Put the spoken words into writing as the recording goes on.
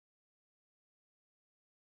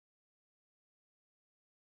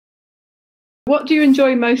What do you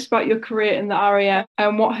enjoy most about your career in the RAF,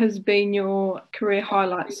 and what has been your career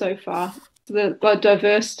highlight so far? The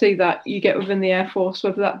diversity that you get within the Air Force,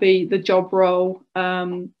 whether that be the job role,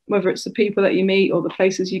 whether it's the people that you meet or the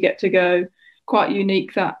places you get to go, quite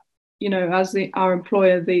unique that, you know, as our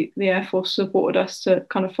employer, the Air Force supported us to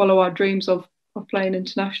kind of follow our dreams of playing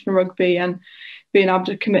international rugby and being able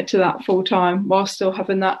to commit to that full time while still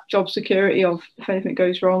having that job security of if anything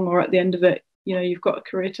goes wrong or at the end of it, you know, you've got a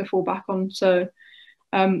career to fall back on. So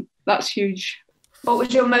that's huge. What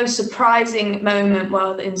was your most surprising moment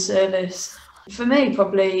while in service? For me,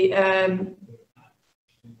 probably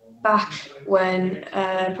back when,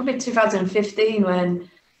 probably 2015,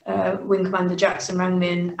 when Wing Commander Jackson rang me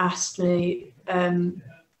and asked me,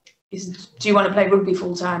 he said, do you want to play rugby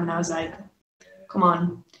full time? And I was like, come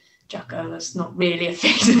on, Jacko, that's not really a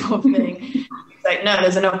feasible thing. He's like, no,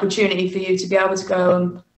 there's an opportunity for you to be able to go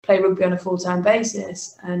and play rugby on a full-time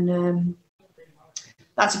basis. And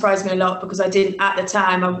that surprised me a lot because I didn't, at the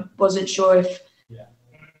time, I wasn't sure if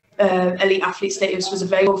elite athlete status was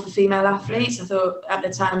available for female athletes. I thought at the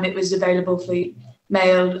time it was available for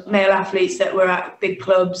male athletes that were at big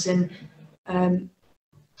clubs, and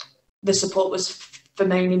the support was for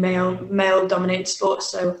mainly male dominated sports.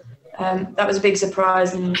 So that was a big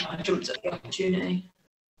surprise, and I jumped at the opportunity.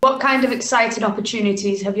 What kind of exciting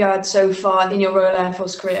opportunities have you had so far in your Royal Air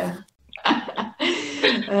Force career?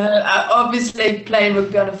 Obviously, playing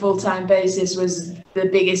rugby on a full-time basis was the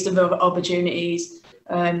biggest of opportunities.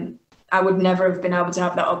 I would never have been able to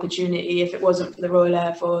have that opportunity if it wasn't for the Royal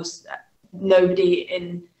Air Force.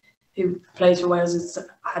 Nobody who plays for Wales has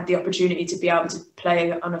had the opportunity to be able to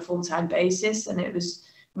play on a full-time basis, and it was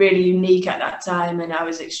really unique at that time, and I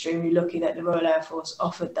was extremely lucky that the Royal Air Force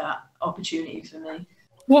offered that opportunity for me.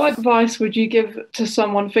 What advice would you give to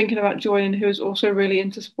someone thinking about joining who is also really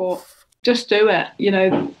into sport? Just do it. You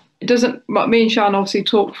know, it doesn't, me and Sian obviously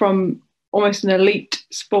talk from almost an elite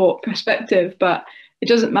sport perspective, but it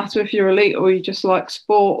doesn't matter if you're elite or you just like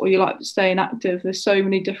sport or you like staying active. There's so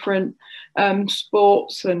many different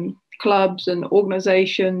sports and clubs and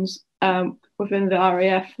organisations within the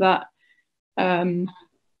RAF that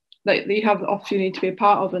you have the opportunity to be a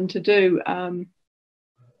part of and to do.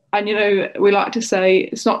 And, you know, we like to say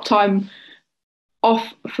it's not time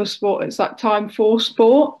off for sport, it's like time for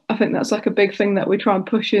sport. I think that's like a big thing that we try and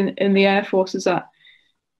push in the Air Force, is that,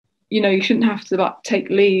 you know, you shouldn't have to like take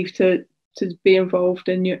leave to be involved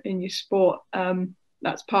in your sport.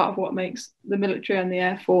 That's part of what makes the military and the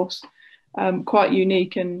Air Force quite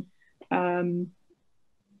unique. And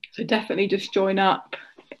so definitely just join up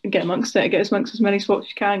and get amongst it, get amongst as many sports as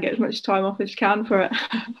you can, get as much time off as you can for it.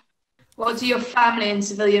 What do your family and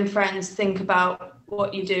civilian friends think about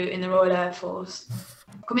what you do in the Royal Air Force?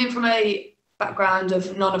 Coming from a background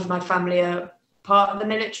of none of my family are part of the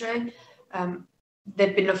military,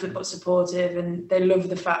 they've been nothing but supportive, and they love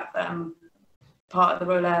the fact that I'm part of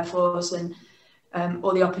the Royal Air Force and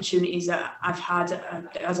all the opportunities that I've had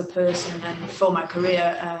as a person and for my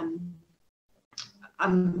career.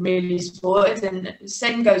 I'm really supported, and the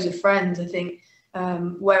same goes with friends. I think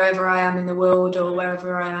wherever I am in the world or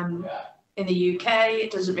wherever I am in the UK, it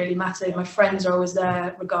doesn't really matter. My friends are always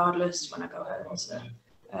there regardless when I go home. So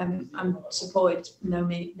I'm supported no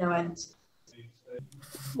end.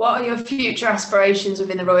 What are your future aspirations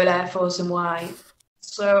within the Royal Air Force and why?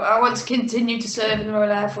 So I want to continue to serve in the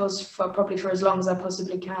Royal Air Force probably for as long as I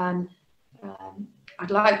possibly can.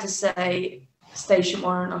 I'd like to say Station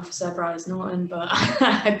Warrant Officer Bryce Norton, but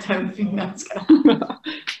I don't think that's going to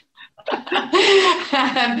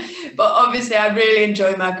happen. But obviously I really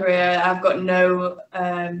enjoy my career. I've got no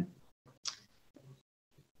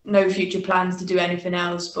future plans to do anything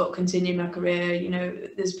else but continue my career. You know,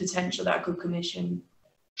 there's potential that I could commission,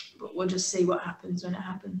 but we'll just see what happens when it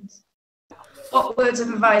happens. What words of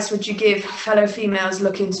advice would you give fellow females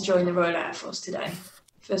looking to join the Royal Air Force today?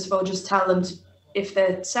 First of all, just tell them if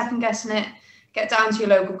they're second guessing it, get down to your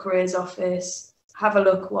local careers office, have a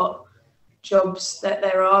look what jobs that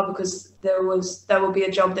there are, because there will be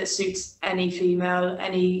a job that suits any female,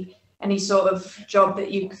 any sort of job that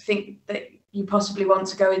you think that you possibly want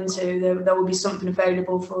to go into. There will be something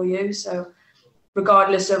available for you. So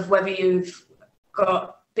regardless of whether you've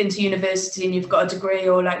been to university and you've got a degree,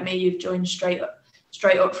 or like me, you've joined straight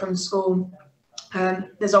up from school,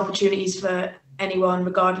 there's opportunities for anyone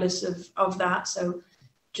regardless of that. So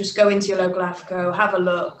just go into your local AFCO, have a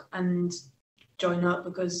look and join up,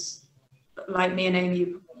 because like me and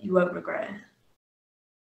Amy, you won't regret it.